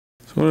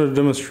So I wanted to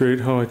demonstrate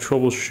how I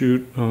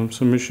troubleshoot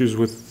some issues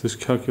with this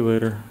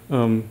calculator.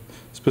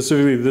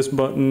 Specifically this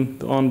button,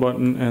 the on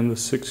button, and the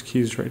 6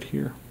 keys right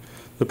here.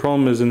 The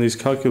problem is in these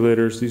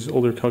calculators, these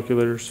older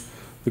calculators,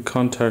 the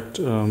contact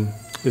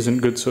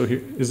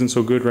isn't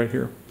so good right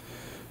here.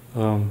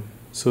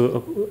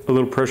 So a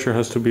little pressure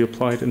has to be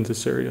applied in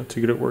this area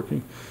to get it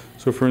working.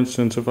 So for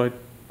instance, if I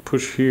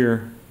push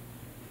here,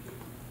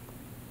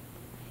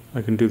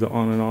 I can do the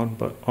on and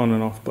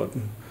off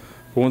button.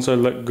 But once I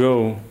let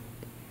go,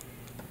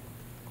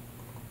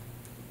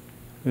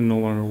 it no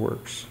longer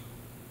works.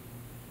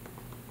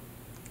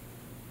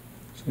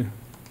 See?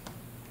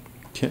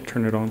 Can't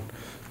turn it on.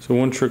 So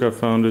one trick I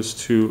found is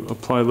to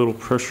apply a little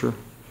pressure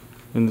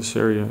in this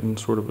area in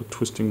sort of a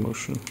twisting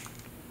motion.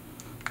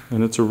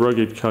 And it's a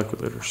rugged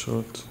calculator,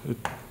 so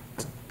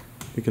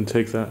it can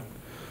take that.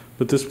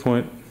 But at this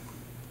point,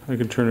 I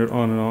can turn it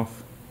on and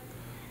off,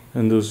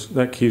 and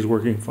that key is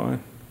working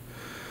fine.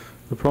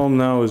 The problem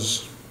now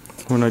is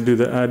when I do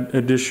the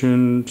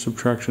addition,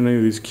 subtraction, any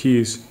of these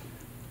keys,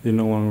 they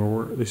no longer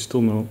work. They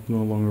still no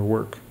longer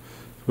work.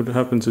 So what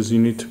happens is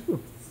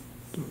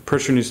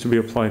pressure needs to be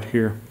applied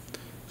here.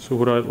 So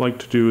what I'd like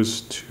to do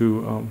is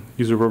to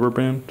use a rubber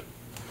band.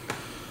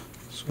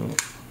 So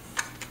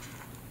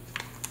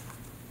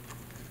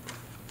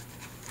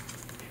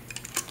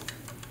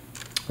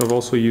I've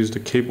also used a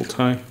cable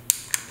tie.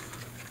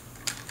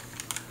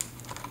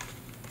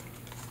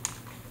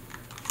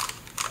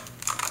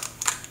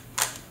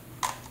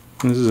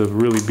 And this is a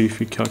really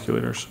beefy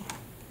calculator. So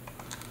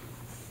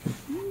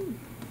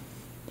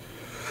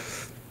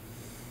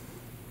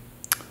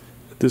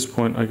at this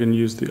point, I can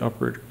use the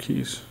operator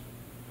keys.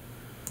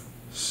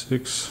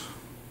 6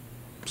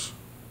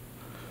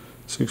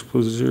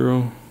 plus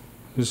 0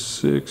 is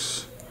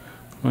 6,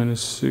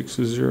 minus 6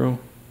 is 0,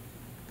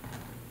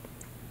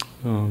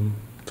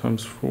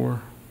 times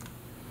 4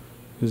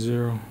 is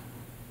 0,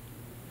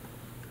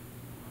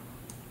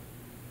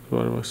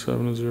 divided by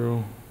 7 is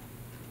 0,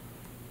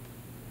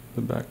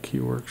 the back key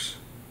works,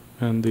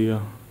 and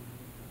the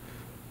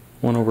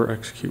 1 over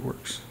x key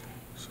works.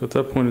 So at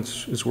that point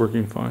it's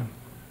working fine.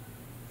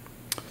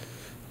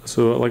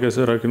 So like I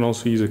said, I can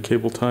also use a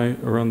cable tie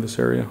around this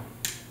area,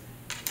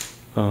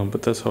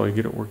 but that's how I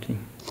get it working.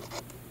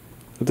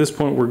 At this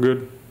point we're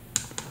good.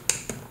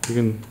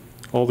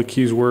 All the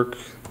keys work,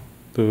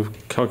 the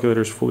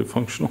calculator is fully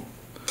functional.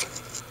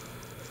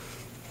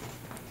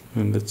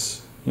 And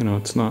it's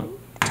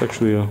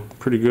actually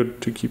pretty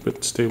good to keep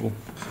it stable,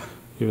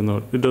 even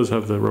though it does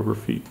have the rubber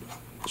feet.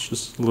 It's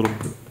just a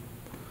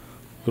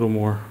little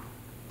more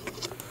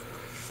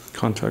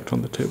contact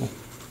on the table.